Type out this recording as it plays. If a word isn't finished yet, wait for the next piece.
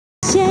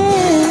I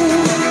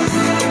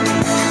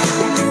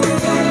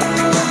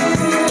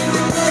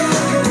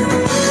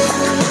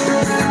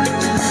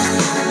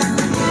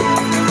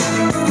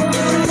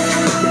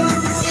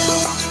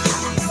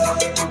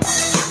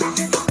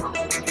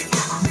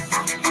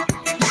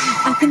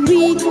can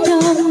read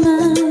your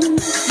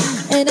mind,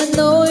 and I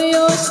know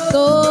your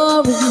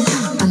story.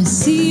 I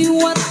see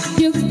what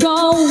you're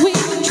going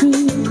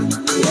through,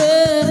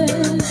 yeah.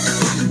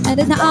 And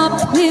an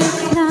uphill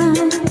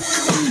climb,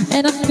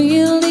 and I'm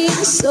feeling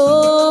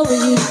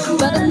sorry,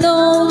 but I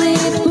know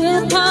it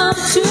will come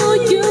to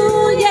you,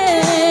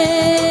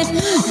 yeah.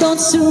 Don't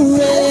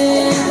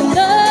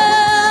surrender,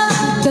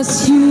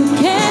 'cause you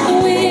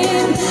can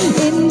win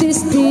in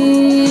this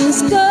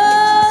disco.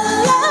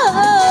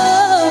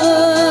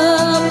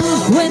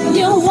 When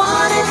you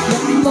want it the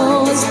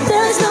most,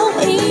 there's no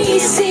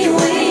easy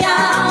way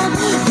out.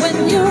 When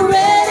you're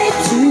ready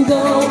to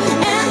go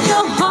and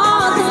your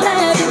heart is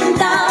letting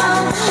down,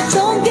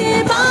 don't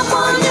give up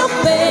on your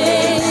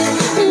faith.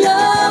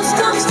 Love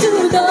comes to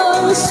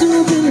those who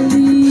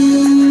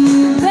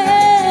believe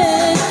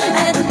it,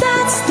 and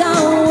that's the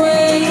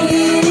way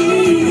it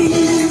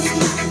is.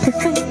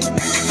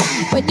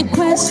 When you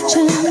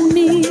question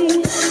me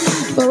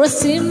for a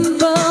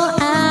simple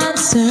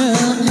answer,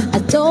 I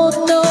don't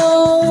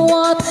know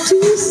what to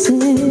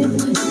say,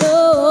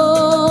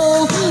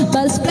 no,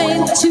 but it's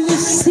plain to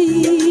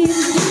see.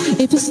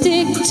 If you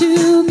stick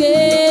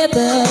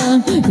together,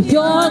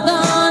 you're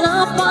gonna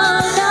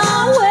find a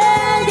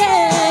way,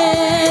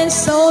 yeah.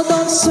 So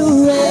don't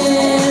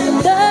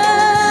surrender,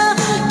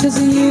 'cause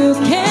you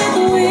can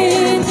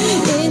win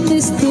in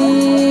this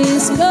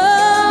disco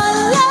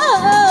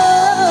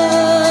love.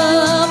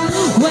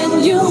 When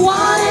you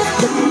want it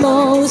the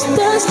most,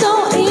 there's no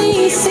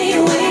easy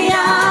way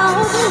out.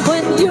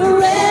 When you're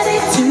ready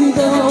to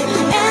go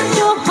and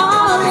your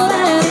heart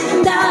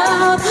letting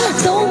down,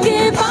 don't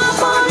give up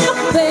on your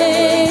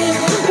faith.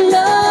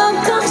 Love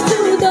comes to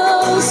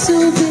those who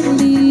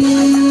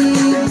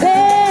believe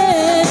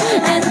it,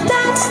 and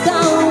that's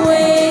the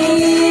way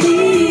it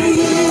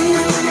is.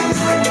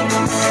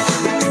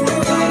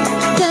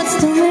 That's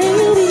the way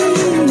it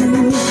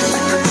is.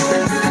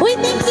 We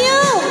need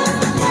you.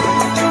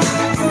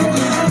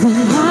 When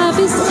life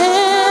is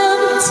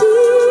empty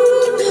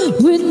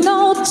with no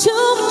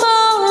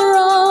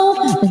tomorrow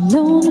and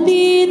no